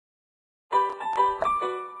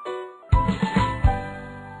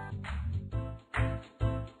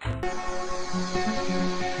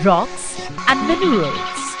rocks and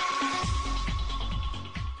minerals.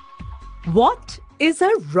 What is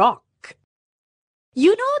a rock?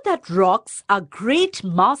 You know that rocks are great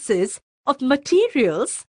masses of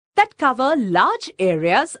materials that cover large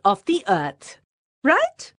areas of the earth,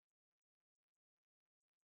 right?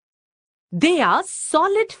 They are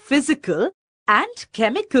solid physical and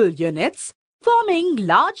chemical units forming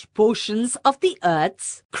large portions of the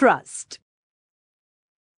earth's crust.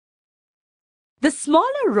 The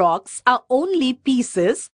smaller rocks are only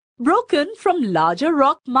pieces broken from larger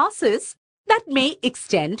rock masses that may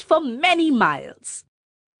extend for many miles.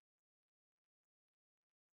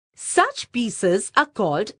 Such pieces are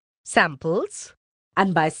called samples,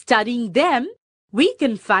 and by studying them, we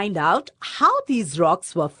can find out how these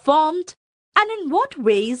rocks were formed and in what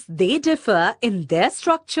ways they differ in their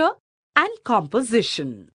structure and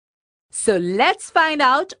composition. So let's find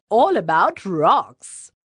out all about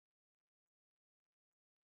rocks.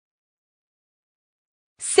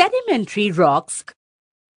 Sedimentary rocks.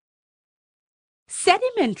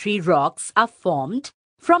 Sedimentary rocks are formed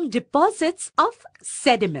from deposits of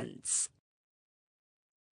sediments.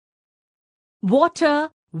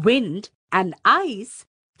 Water, wind, and ice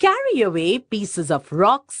carry away pieces of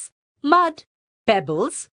rocks, mud,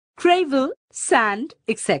 pebbles, gravel, sand,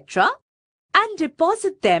 etc., and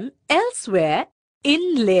deposit them elsewhere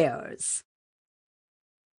in layers.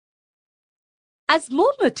 As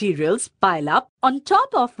more materials pile up on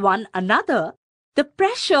top of one another, the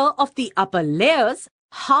pressure of the upper layers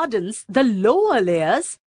hardens the lower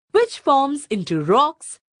layers, which forms into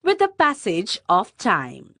rocks with the passage of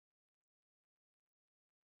time.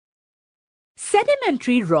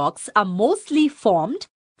 Sedimentary rocks are mostly formed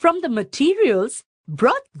from the materials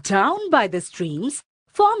brought down by the streams,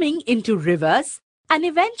 forming into rivers and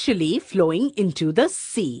eventually flowing into the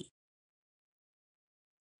sea.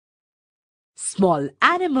 Small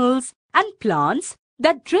animals and plants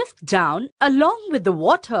that drift down along with the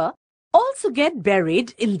water also get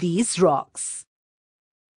buried in these rocks.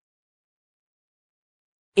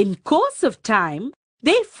 In course of time,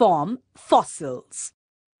 they form fossils.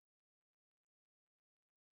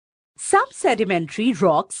 Some sedimentary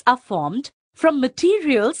rocks are formed from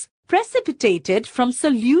materials precipitated from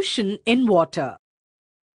solution in water.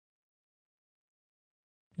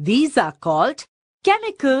 These are called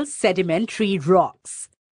chemical sedimentary rocks.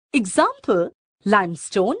 Example,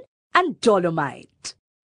 limestone and dolomite.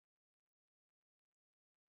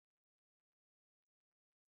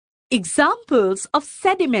 Examples of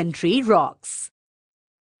sedimentary rocks.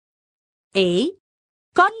 A.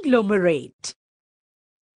 Conglomerate.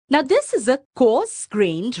 Now this is a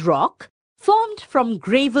coarse-grained rock formed from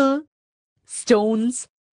gravel, stones,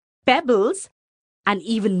 pebbles, and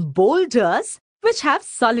even boulders which have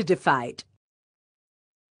solidified.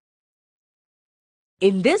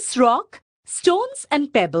 In this rock, stones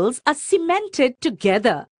and pebbles are cemented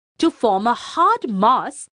together to form a hard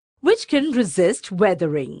mass which can resist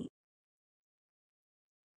weathering.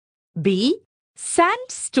 B.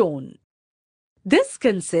 Sandstone. This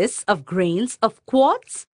consists of grains of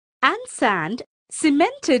quartz and sand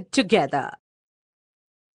cemented together.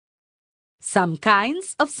 Some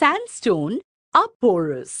kinds of sandstone are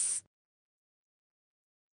porous.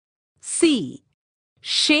 C.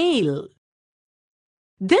 Shale.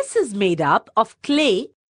 This is made up of clay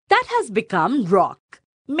that has become rock,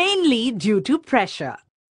 mainly due to pressure.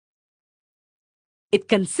 It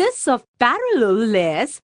consists of parallel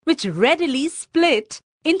layers which readily split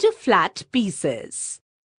into flat pieces.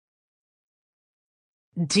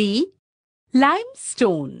 D.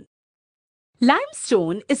 Limestone.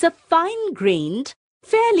 Limestone is a fine-grained,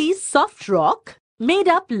 fairly soft rock made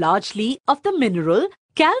up largely of the mineral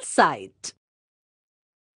calcite.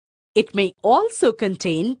 It may also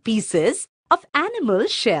contain pieces of animal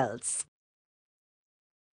shells.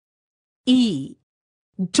 E.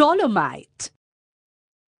 Dolomite.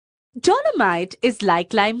 Dolomite is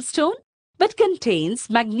like limestone but contains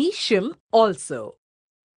magnesium also.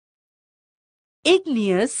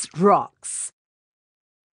 Igneous rocks.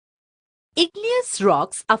 Igneous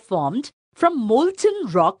rocks are formed from molten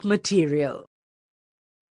rock material.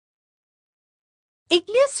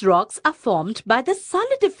 Igneous rocks are formed by the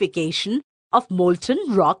solidification of molten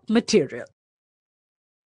rock material.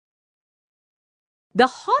 The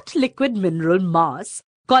hot liquid mineral mass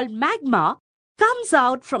called magma comes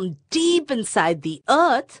out from deep inside the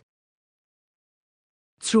earth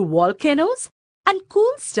through volcanoes and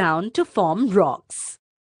cools down to form rocks.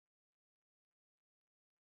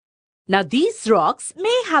 Now these rocks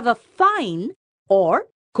may have a fine or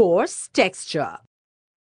coarse texture.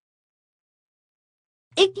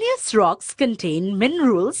 Igneous rocks contain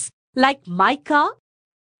minerals like mica,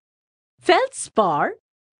 feldspar,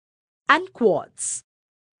 and quartz.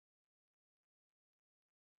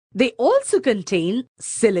 They also contain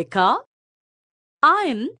silica,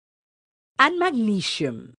 iron, and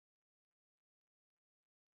magnesium.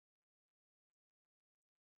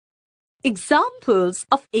 Examples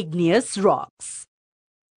of igneous rocks.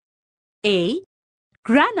 A.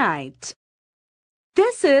 Granite.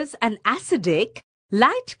 This is an acidic,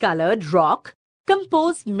 light-colored rock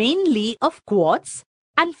composed mainly of quartz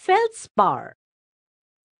and feldspar.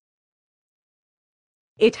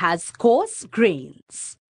 It has coarse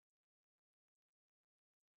grains.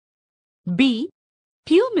 B.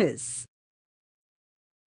 Pumice.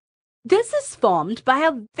 This is formed by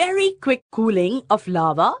a very quick cooling of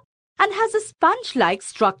lava and has a sponge-like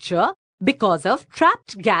structure because of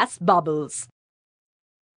trapped gas bubbles.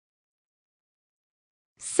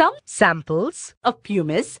 Some samples of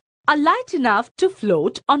pumice are light enough to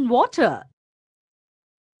float on water.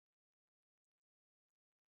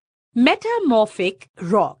 Metamorphic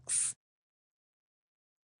rocks.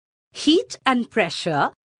 Heat and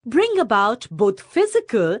pressure bring about both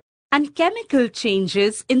physical and chemical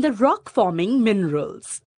changes in the rock-forming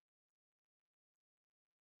minerals.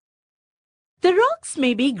 The rocks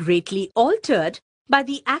may be greatly altered by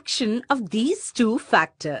the action of these two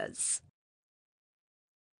factors.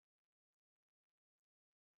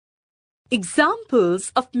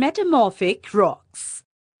 Examples of metamorphic rocks.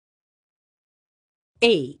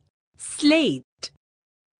 A. Slate.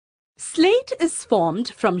 Slate is formed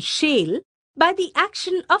from shale by the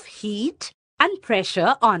action of heat and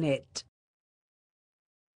pressure on it.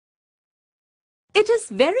 It is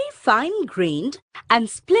very fine-grained and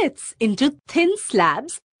splits into thin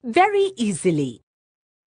slabs very easily.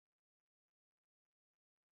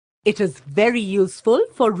 It is very useful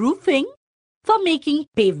for roofing, for making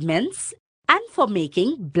pavements, and for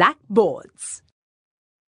making blackboards.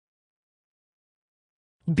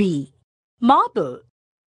 B. Marble.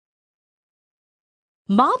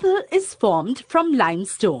 Marble is formed from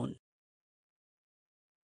limestone.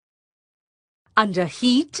 Under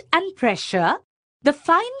heat and pressure, the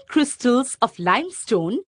fine crystals of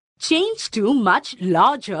limestone change to much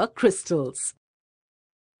larger crystals.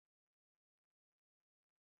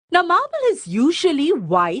 Now, marble is usually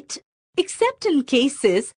white except in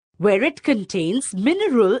cases where it contains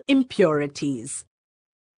mineral impurities.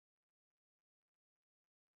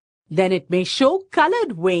 Then it may show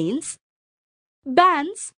colored veins,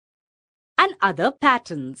 bands, and other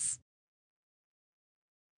patterns.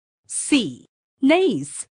 C.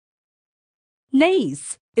 Gneiss.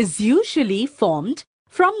 Gneiss is usually formed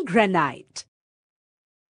from granite.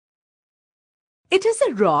 It is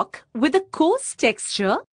a rock with a coarse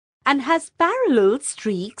texture and has parallel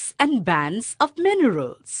streaks and bands of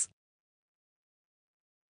minerals.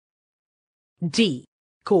 D.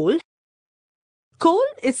 Coal. Coal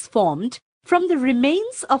is formed from the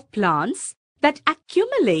remains of plants that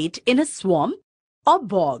accumulate in a swamp or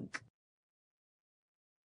bog.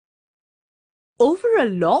 Over a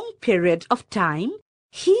long period of time,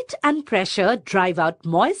 heat and pressure drive out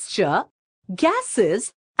moisture,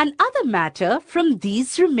 gases, and other matter from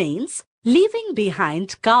these remains, leaving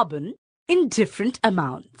behind carbon in different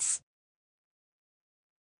amounts.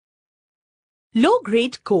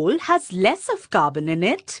 Low-grade coal has less of carbon in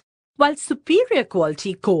it, while superior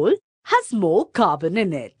quality coal has more carbon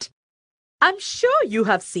in it. I'm sure you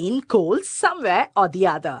have seen coal somewhere or the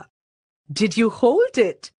other. Did you hold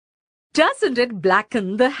it? Doesn't it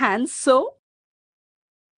blacken the hands so?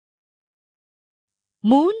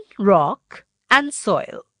 Moon, rock, and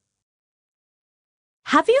soil.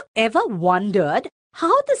 Have you ever wondered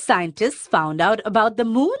how the scientists found out about the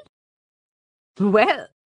moon? Well,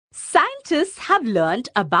 scientists have learned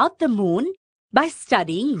about the moon by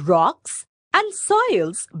studying rocks and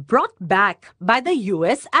soils brought back by the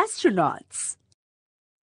US astronauts.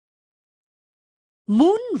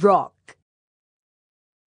 Moon rock.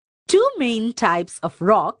 Two main types of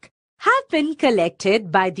rock have been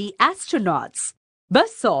collected by the astronauts: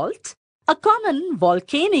 basalt, a common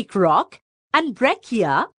volcanic rock, and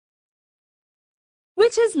breccia,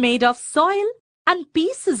 which is made of soil and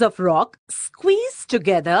pieces of rock squeezed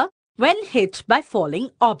together when hit by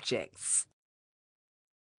falling objects.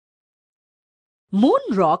 Moon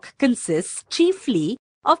rock consists chiefly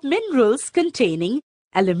of minerals containing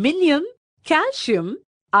aluminium, calcium,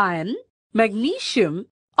 iron, magnesium,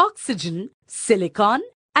 oxygen, silicon,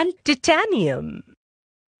 and titanium.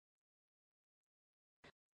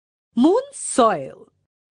 Moon soil.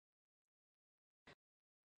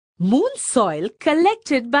 Moon soil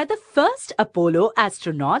collected by the first Apollo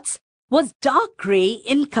astronauts was dark gray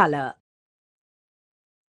in color.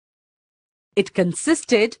 It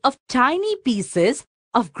consisted of tiny pieces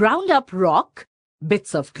of ground-up rock,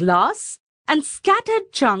 bits of glass, and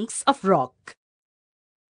scattered chunks of rock.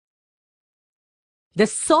 The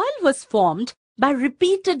soil was formed by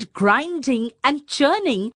repeated grinding and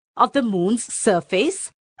churning of the moon's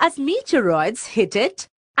surface as meteoroids hit it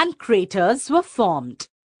and craters were formed.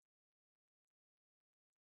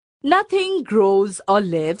 Nothing grows or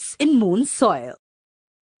lives in moon soil.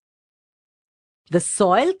 The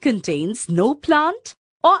soil contains no plant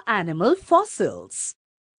or animal fossils.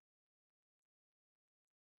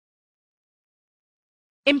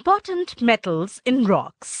 Important metals in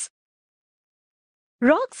rocks.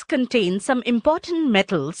 Rocks contain some important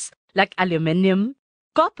metals like aluminium,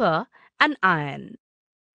 copper, and iron.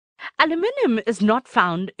 Aluminium is not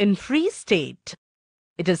found in free state.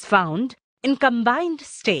 It is found in combined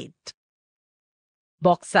state.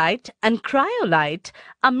 Bauxite and cryolite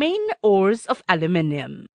are main ores of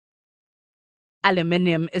aluminium.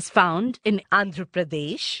 Aluminium is found in Andhra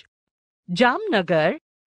Pradesh, Jamnagar,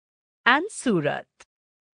 and Surat.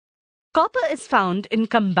 Copper is found in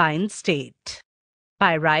combined state.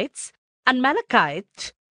 Pyrites and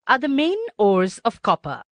malachite are the main ores of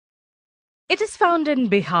copper. It is found in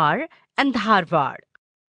Bihar and Dharwad.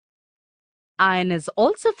 Iron is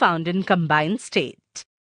also found in combined state.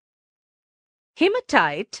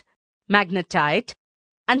 Hematite, magnetite,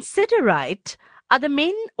 and siderite are the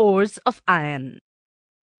main ores of iron.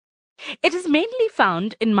 It is mainly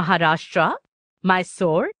found in Maharashtra,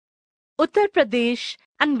 Mysore, Uttar Pradesh,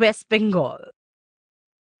 and West Bengal.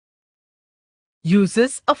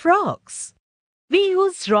 Uses of rocks. We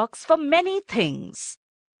use rocks for many things.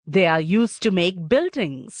 They are used to make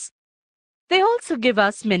buildings. They also give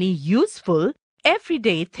us many useful,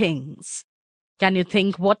 everyday things. Can you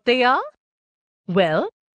think what they are? Well,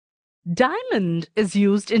 diamond is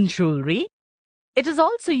used in jewelry. It is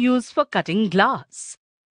also used for cutting glass.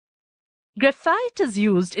 Graphite is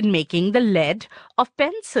used in making the lead of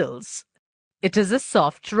pencils. It is a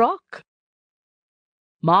soft rock.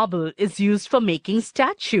 Marble is used for making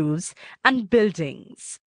statues and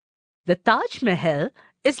buildings. The Taj Mahal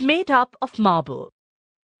is made up of marble.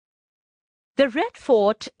 The Red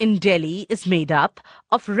Fort in Delhi is made up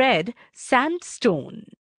of red sandstone.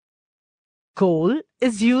 Coal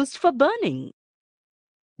is used for burning.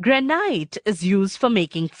 Granite is used for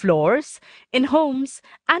making floors in homes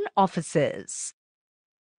and offices.